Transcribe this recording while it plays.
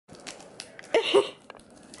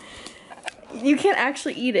You can't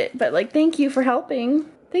actually eat it, but like, thank you for helping.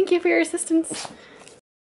 Thank you for your assistance.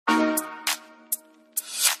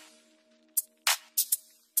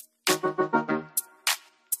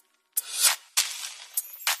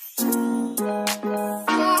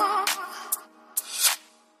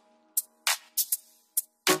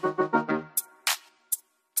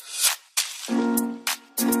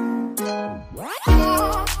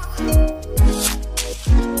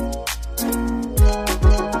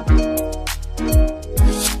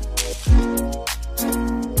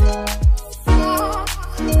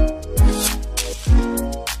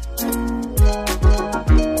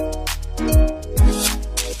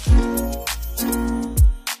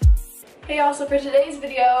 So for today's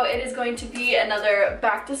video, it is going to be another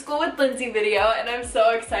back to school with Lindsay video, and I'm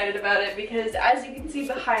so excited about it because as you can see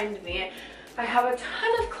behind me, I have a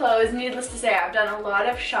ton of clothes. Needless to say, I've done a lot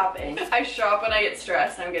of shopping. I shop when I get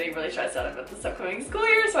stressed. I'm getting really stressed out about this upcoming school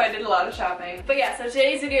year, so I did a lot of shopping. But yeah, so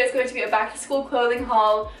today's video is going to be a back to school clothing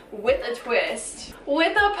haul with a twist.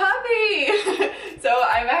 With a puppy! So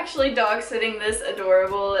I'm actually dog sitting this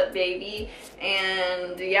adorable baby,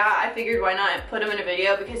 and yeah, I figured why not put him in a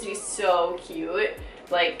video because he's so cute.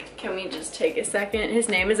 Like, can we just take a second? His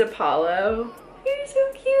name is Apollo. He's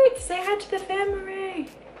so cute. Say hi to the Famurray.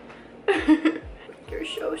 You're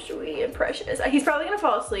so sweet and precious. He's probably gonna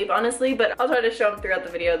fall asleep, honestly, but I'll try to show him throughout the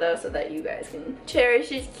video though so that you guys can cherish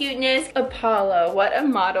his cuteness. Apollo, what a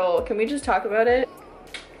model. Can we just talk about it?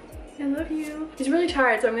 I love you. He's really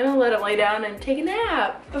tired, so I'm gonna let him lay down and take a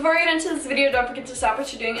nap. Before we get into this video, don't forget to stop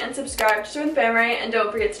what you're doing and subscribe to join the Famurray, and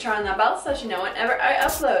don't forget to turn on that bell so that you know whenever I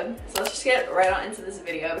upload. So let's just get right on into this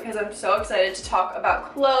video because I'm so excited to talk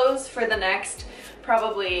about clothes for the next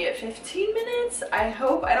probably 15 minutes. I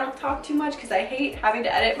hope I don't talk too much because I hate having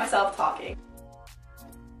to edit myself talking.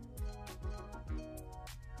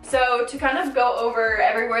 So to kind of go over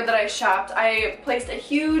everywhere that I shopped, I placed a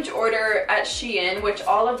huge order at Shein, which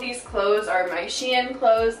all of these clothes are my Shein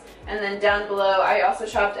clothes. And then down below, I also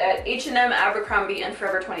shopped at H&M, Abercrombie, and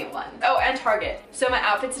Forever 21. Oh, and Target. So my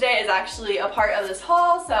outfit today is actually a part of this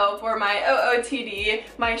haul. So for my OOTD,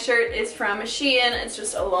 my shirt is from Shein. It's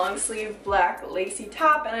just a long sleeve black lacy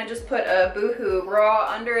top, and I just put a Boohoo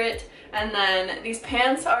bra under it. And then these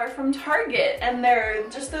pants are from Target, and they're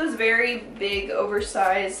just those very big,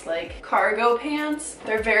 oversized, like, cargo pants.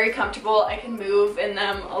 They're very comfortable. I can move in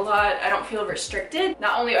them a lot. I don't feel restricted.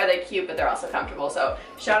 Not only are they cute, but they're also comfortable. So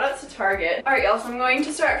shout out to Target. Alright, y'all, so I'm going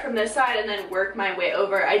to start from this side and then work my way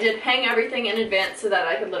over. I did hang everything in advance so that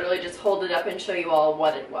I could literally just hold it up and show you all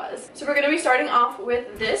what it was. So we're going to be starting off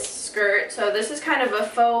with this skirt. So this is kind of a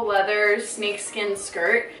faux leather snakeskin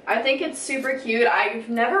skirt. I think it's super cute. I've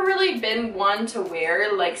never really been one to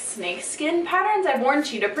wear like snakeskin patterns. I've worn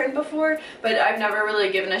cheetah print before, but I've never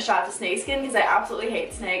really given a shot to snakeskin because I absolutely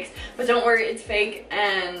hate snakes. But don't worry, it's fake,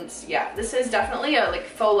 and yeah, this is definitely a like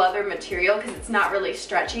faux leather material because it's not really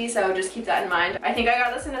stretchy, so just keep that in mind. I think I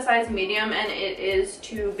got this in a size medium and it is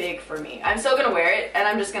too big for me. I'm still gonna wear it, and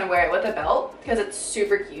I'm just gonna wear it with a belt because it's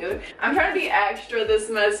super cute. I'm trying to be extra this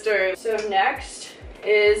semester. So next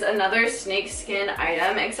is another snakeskin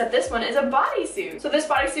item, except this one is a bodysuit. So this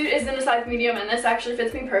bodysuit is in a size medium, and this actually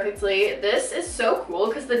fits me perfectly. This is so cool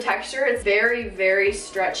because the texture is very, very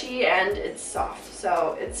stretchy and it's soft.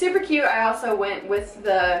 So it's super cute. I also went with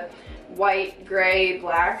the white, gray,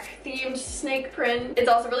 black themed snake print. It's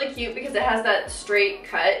also really cute because it has that straight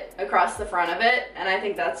cut across the front of it, and I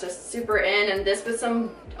think that's just super in, and this with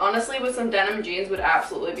some, honestly, with some denim jeans would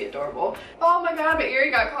absolutely be adorable. Oh my god, my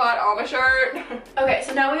earring got caught on my shirt. Okay,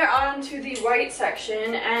 so now we are on to the white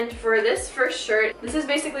section, and for this first shirt, this is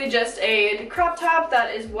basically just a crop top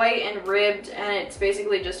that is white and ribbed, and it's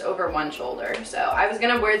basically just over one shoulder. So I was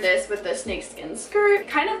gonna wear this with the snakeskin skirt.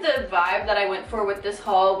 Kind of the vibe that I went for with this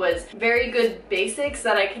haul was very good basics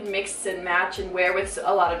that I can mix and match and wear with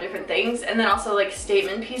a lot of different things, and then also like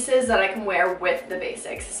statement pieces that I can wear with the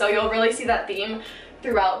basics. So you'll really see that theme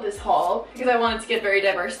throughout this haul because I wanted to get very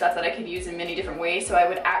diverse stuff that I could use in many different ways so I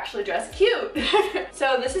would actually dress cute.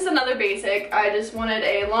 So this is another basic. I just wanted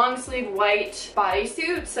a long sleeve white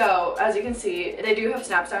bodysuit. So as you can see, they do have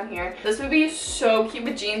snaps down here. This would be so cute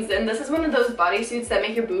with jeans, and this is one of those bodysuits that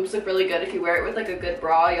make your boobs look really good. If you wear it with like a good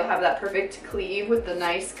bra, you'll have that perfect cleave with the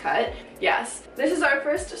nice cut. Yes, this is our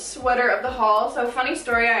first sweater of the haul. So funny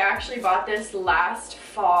story, I actually bought this last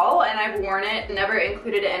fall and I've worn it, never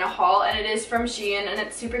included it in a haul, and it is from Shein, and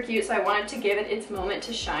it's super cute, so I wanted to give it its moment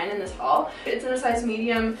to shine in this haul. It's in a size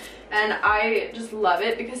medium, and I just love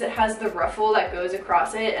it because it has the ruffle that goes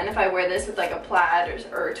across it, and if I wear this with like a plaid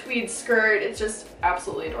or a tweed skirt, it's just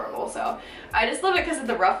absolutely adorable. So I just love it because of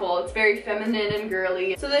the ruffle. It's very feminine and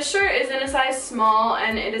girly. So this shirt is in a size small,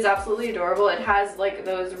 and it is absolutely adorable. It has like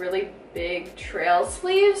those really big trail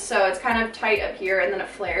sleeves, so it's kind of tight up here and then it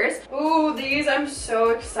flares. Ooh, these I'm so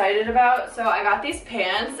excited about. So I got these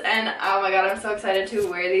pants, and oh my god, I'm so excited to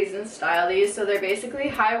wear these and style these. So they're basically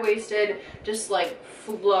high-waisted, just like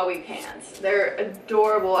flowy pants. They're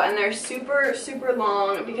adorable, and they're super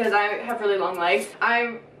long because I have really long legs.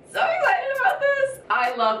 I'm so excited about this.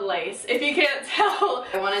 I love lace, if you can't tell.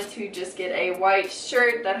 I wanted to just get a white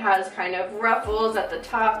shirt that has kind of ruffles at the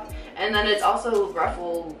top, and then it's also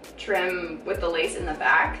ruffle trim with the lace in the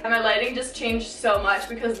back. And my lighting just changed so much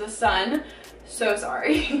because of the sun. So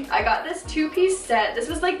sorry. I got this two-piece set. This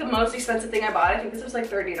was like the most expensive thing I bought. I think this was like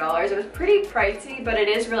 $30. It was pretty pricey, but it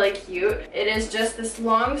is really cute. It is just this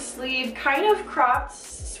long sleeve, kind of cropped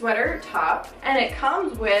sweater top, and it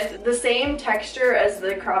comes with the same texture as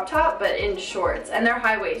the crop top, but in shorts, and they're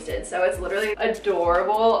high-waisted, so it's literally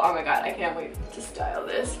adorable. Oh my god, I can't wait to style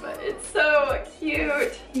this, but it's so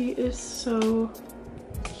cute. He is so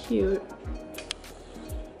cute.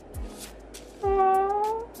 Aww.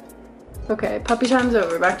 Okay, puppy time's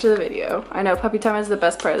over. Back to the video. I know puppy time is the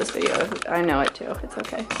best part of this video. I know it too. It's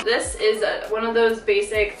okay. This is one of those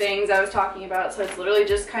basic things I was talking about. So it's literally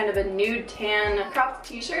just kind of a nude tan cropped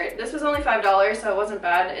t-shirt. This was only $5, so it wasn't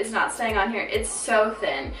bad. It's not staying on here. It's so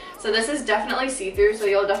thin. So this is definitely see-through, so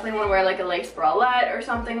you'll definitely want to wear like a lace bralette or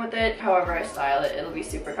something with it. However I style it, it'll be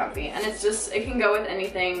super comfy. And it's just, it can go with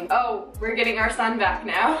anything. Oh, we're getting our sun back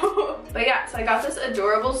now. But yeah, so I got this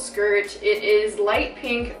adorable skirt. It is light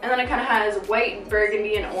pink, and then it kind of has white,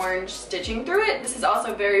 burgundy, and orange stitching through it. This is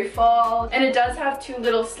also very fall, and it does have two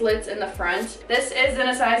little slits in the front. This is in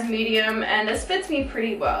a size medium, and this fits me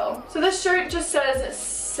pretty well. So this shirt just says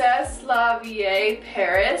C'est la vie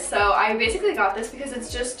Paris. So I basically got this because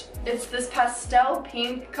it's this pastel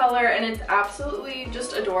pink color, and it's absolutely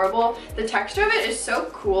just adorable. The texture of it is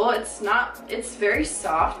so cool. It's very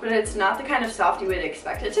soft, but it's not the kind of soft you would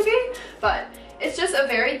expect it to be, but it's just a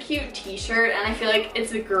very cute t-shirt, and I feel like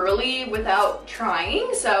it's a girly without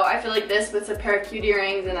trying. So I feel like this with a pair of cute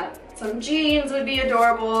earrings and some jeans would be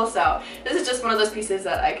adorable. So this is just one of those pieces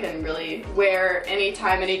that I can really wear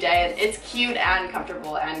anytime, any day, and it's cute and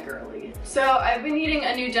comfortable and girly. So I've been needing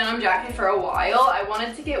a new denim jacket for a while. I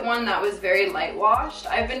wanted to get one that was very light washed.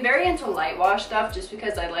 I've been very into light wash stuff just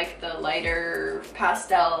because I like the lighter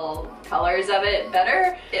pastel colors of it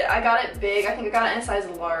better. I got it big. I think I got it in a size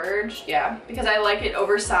large. Yeah, because I like it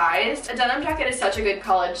oversized. A denim jacket is such a good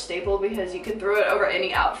college staple because you can throw it over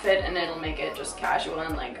any outfit and it'll make it just casual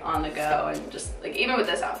and like on the go, and just like even with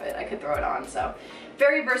this outfit I could throw it on. So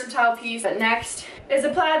very versatile piece. But next is a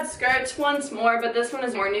plaid skirt once more, but this one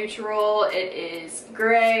is more neutral. It is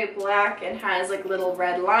gray, black, and has like little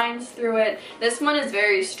red lines through it. This one is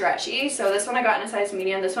very stretchy, so this one I got in a size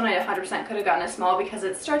medium. This one I 100% could have gotten a small because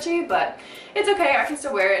it's stretchy, but it's okay, I can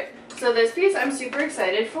still wear it. So this piece I'm super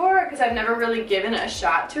excited for because I've never really given a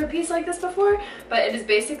shot to a piece like this before, but it is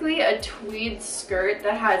basically a tweed skirt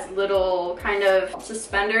that has little kind of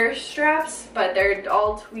suspender straps, but they're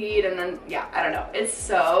all tweed, and then yeah, I don't know, it's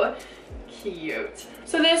so cute.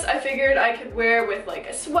 So this I figured I could wear with like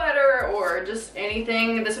a sweater or just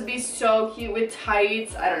anything. This would be so cute with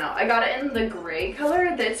tights. I don't know. I got it in the gray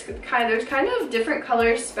color. There's kind of different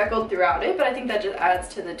colors speckled throughout it, but I think that just adds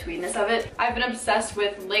to the tweedness of it. I've been obsessed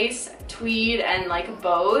with lace, tweed, and like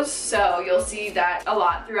bows, so you'll see that a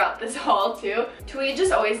lot throughout this haul too. Tweed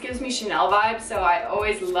just always gives me Chanel vibes, so I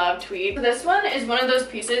always love tweed. So this one is one of those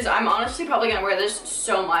pieces. I'm honestly probably gonna wear this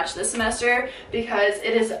so much this semester because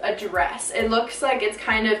it is a dress. It looks like it's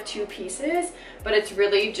kind of two pieces, but it's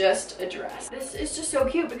really just a dress. This is just so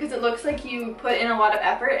cute because it looks like you put in a lot of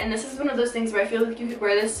effort, and this is one of those things where I feel like you could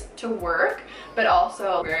wear this to work, but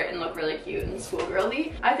also wear it and look really cute and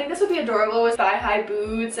schoolgirly. I think this would be adorable with thigh-high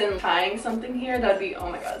boots and tying something here. That'd be, oh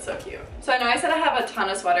my god, so cute. So I know I said I have a ton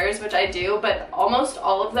of sweaters, which I do, but almost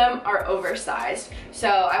all of them are oversized. So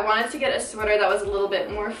I wanted to get a sweater that was a little bit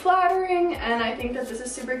more flattering, and I think that this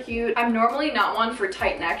is super cute. I'm normally not one for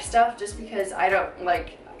tight neck stuff just because I don't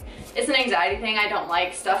like, it's an anxiety thing. I don't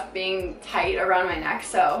like stuff being tight around my neck,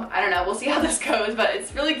 so I don't know. We'll see how this goes, but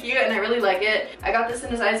it's really cute and I really like it. I got this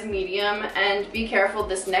in a size medium, and be careful,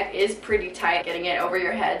 this neck is pretty tight getting it over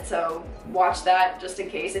your head, so watch that just in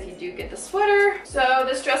case if you do get the sweater. So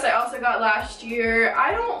this dress I also got last year.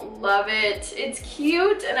 I don't love it. It's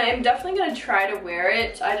cute and I'm definitely gonna try to wear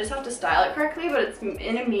it. I just have to style it correctly, but it's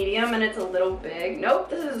in a medium and it's a little big. Nope,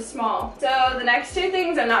 this is a small. So the next two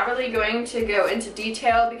things I'm not really going to go into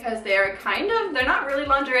detail because they're not really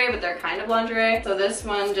lingerie, but they're kind of lingerie. So this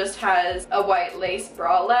one just has a white lace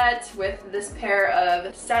bralette with this pair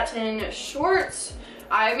of satin shorts.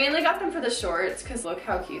 I mainly got them for the shorts because look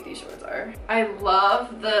how cute these shorts are. I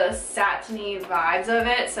love the satiny vibes of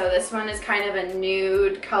it. So this one is kind of a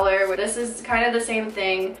nude color. This is kind of the same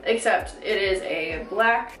thing, except it is a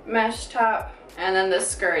black mesh top. And then the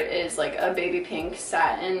skirt is like a baby pink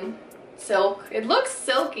satin silk. It looks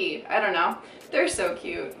silky. I don't know. They're so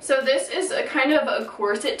cute. So this is a kind of a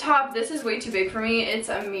corset top. This is way too big for me. It's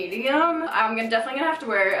a medium. I'm definitely gonna have to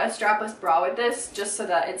wear a strapless bra with this just so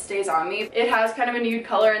that it stays on me. It has kind of a nude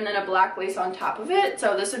color and then a black lace on top of it.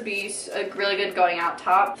 So this would be a really good going out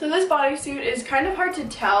top. So this bodysuit is kind of hard to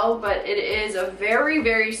tell, but it is a very,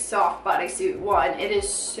 very soft bodysuit. One, it is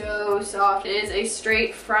so soft. It is a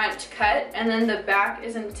straight front cut and then the back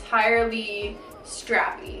is entirely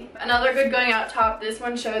strappy. Another good going out top, this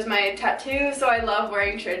one shows my tattoo, so I love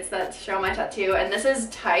wearing shirts that show my tattoo, and this is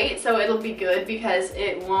tight, so it'll be good because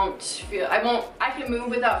it won't feel, I can move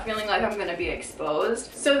without feeling like I'm gonna be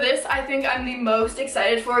exposed. So this I think I'm the most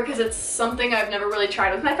excited for because it's something I've never really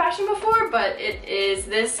tried with my fashion before, but it is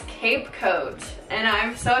this cape coat. And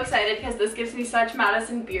I'm so excited because this gives me such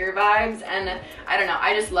Madison Beer vibes, and I don't know,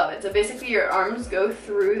 I just love it. So basically your arms go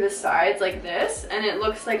through the sides like this, and it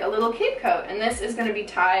looks like a little cape coat, and this is going to be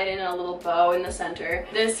tied in a little bow in the center.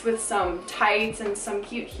 This with some tights and some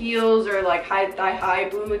cute heels or like high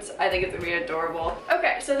boots. I think it's going to be adorable.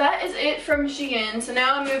 Okay, so that is it from Shein. So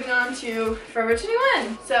now I'm moving on to Forever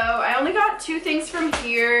 21. So I only got two things from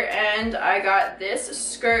here, and I got this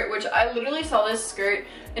skirt, which I literally saw this skirt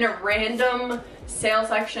in a random sale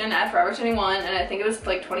section at Forever 21, and I think it was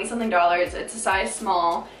like $20 something. It's a size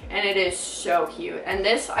small and it is so cute. And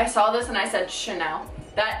this, I saw this and I said Chanel.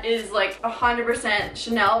 That is like 100%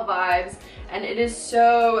 Chanel vibes, and it is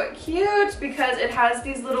so cute because it has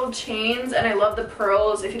these little chains, and I love the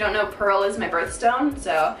pearls. If you don't know, pearl is my birthstone,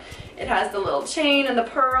 so it has the little chain and the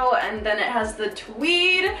pearl, and then it has the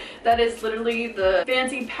tweed that is literally the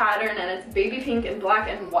fancy pattern, and it's baby pink and black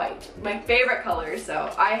and white. My favorite colors,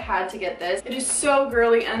 so I had to get this. It is so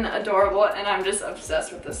girly and adorable, and I'm just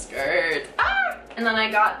obsessed with the skirt. Ah! And then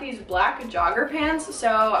I got these black jogger pants, so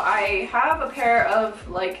I have a pair of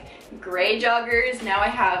like gray joggers. Now I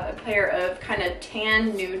have a pair of kind of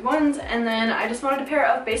tan nude ones, and then I just wanted a pair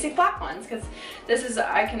of basic black ones because this is,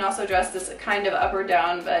 I can also dress this kind of up or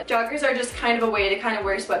down, but joggers are just kind of a way to kind of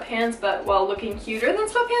wear sweatpants but while looking cuter than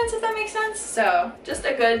sweatpants, if that makes sense. So just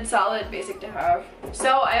a good solid basic to have. So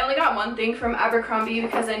I only got one thing from Abercrombie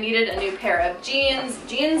because I needed a new pair of jeans.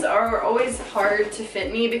 Jeans are always hard to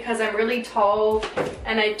fit me because I'm really tall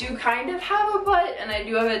and I do kind of have a butt and I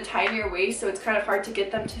do have a tinier waist, so it's kind of hard to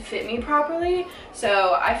get them to fit me properly.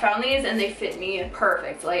 So I found these and they fit me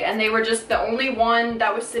perfectly, and they were just the only one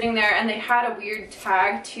that was sitting there, and they had a weird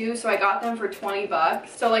tag too, so I got them for 20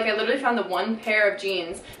 bucks. So like I literally found the one pair of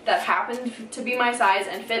jeans that happened to be my size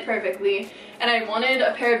and fit perfectly, and I wanted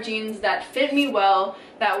a pair of jeans that fit me well,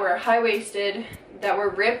 that were high-waisted, that were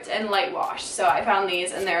ripped and light washed. So I found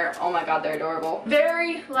these and they're, oh my god, they're adorable.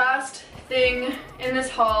 Very last thing in this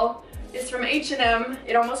haul is from H&M.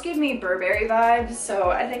 It almost gave me Burberry vibes,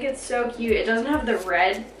 so I think it's so cute. It doesn't have the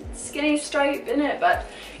red skinny stripe in it, but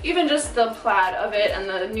even just the plaid of it and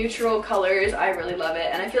the neutral colors, I really love it,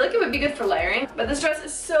 and I feel like it would be good for layering. But this dress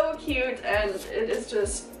is so cute and it is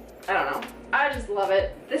just, I don't know, I just love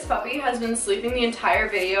it. This puppy has been sleeping the entire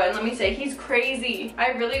video, and let me say, he's crazy.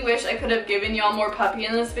 I really wish I could have given y'all more puppy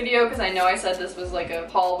in this video because I know I said this was like a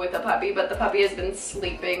haul with a puppy, but the puppy has been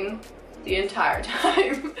sleeping the entire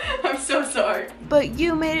time. I'm so sorry. But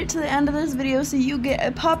you made it to the end of this video, so you get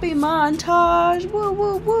a puppy montage. Woo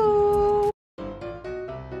woo woo.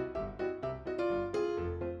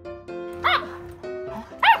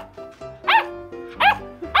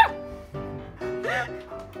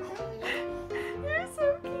 You're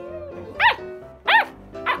so cute.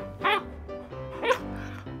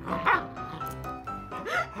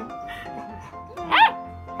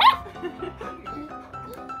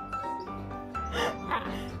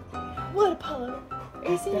 What a pup.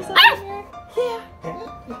 Are you seeing yourself in here? Yeah. I know. So I only got one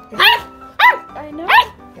thing from Abercrombie because I needed a new pair of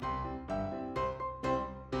jeans. Jeans are always hard to fit me because I'm really tall, and I do have a tinier waist, so it's kind of hard to get them to fit me properly. So I found these and they fit me perfectly, and I wanted a pair of jeans that happened to be my size and fit perfectly. So like I literally found the one pair of jeans that was sitting there, and they had a weird tag too, so I got them for 20 bucks. So like I literally found the one pair of jeans that fit me well, that were high-waisted, that were ripped and light washed. So I found these and they fit me perfectly, and I just love it. So very last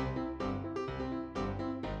thing in this haul is from H&M. It almost gave me Burberry vibes, so I think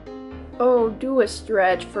it's so cute. Oh, do a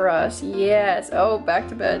stretch for us. Yes. Oh, back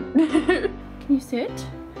to bed. Can you sit?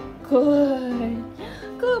 Good.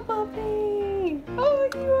 Good puppy. Oh,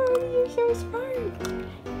 you're so smart.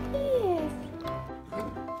 Yes.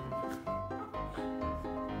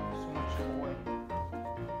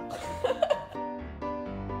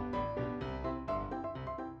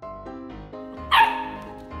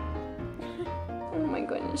 Oh my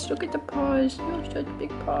goodness, look at the paws. You have such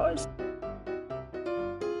big paws.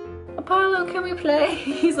 Apollo, can we play?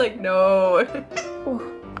 He's like, no. Oh,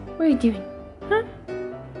 what are you doing? Huh?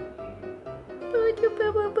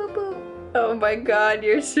 Oh my god,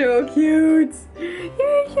 you're so cute.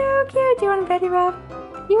 You're so cute. Do you want a belly rub?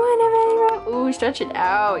 You want a belly rub? Ooh, stretch it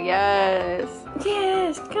out. Yes.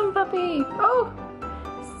 Yes, come puppy. Oh,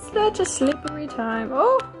 such a slippery time.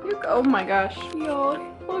 Oh, oh my gosh. Y'all,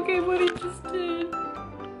 look at what he just did.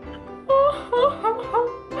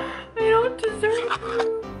 Oh, I don't deserve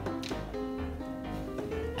you.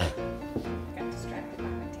 Got distracted by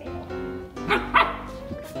my tail.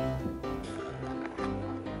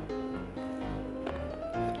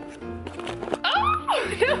 Oh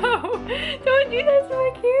no! Don't do that to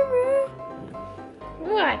my camera.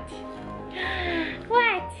 What?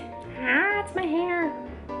 What? Ah, it's my hair.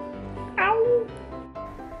 Ow.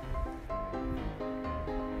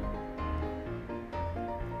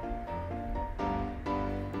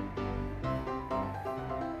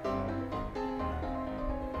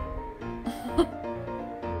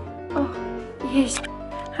 Oh, yes.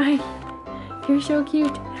 Hi. You're so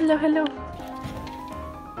cute. Hello, hello.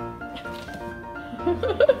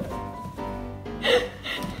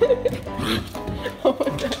 Oh my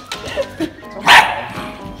god.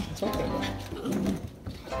 It's okay.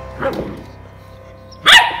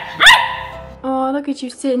 Oh, look at you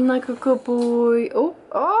sitting like a good boy. Oh,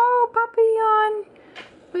 oh, puppy yawn.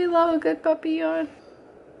 We love a good puppy yawn.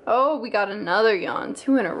 Oh, we got another yawn.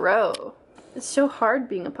 2 in a row. It's so hard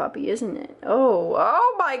being a puppy, isn't it? Oh,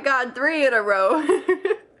 oh my god, 3 in a row.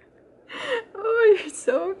 Oh, you're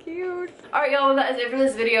so cute. Alright, y'all, that is it for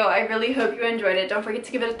this video. I really hope you enjoyed it. Don't forget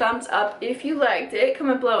to give it a thumbs up if you liked it.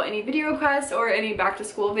 Comment below any video requests or any back to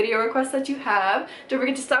school video requests that you have. Don't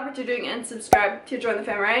forget to stop what you're doing and subscribe to join the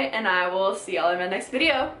Famurray, and I will see y'all in my next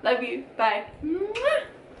video. Love you. Bye. Mwah.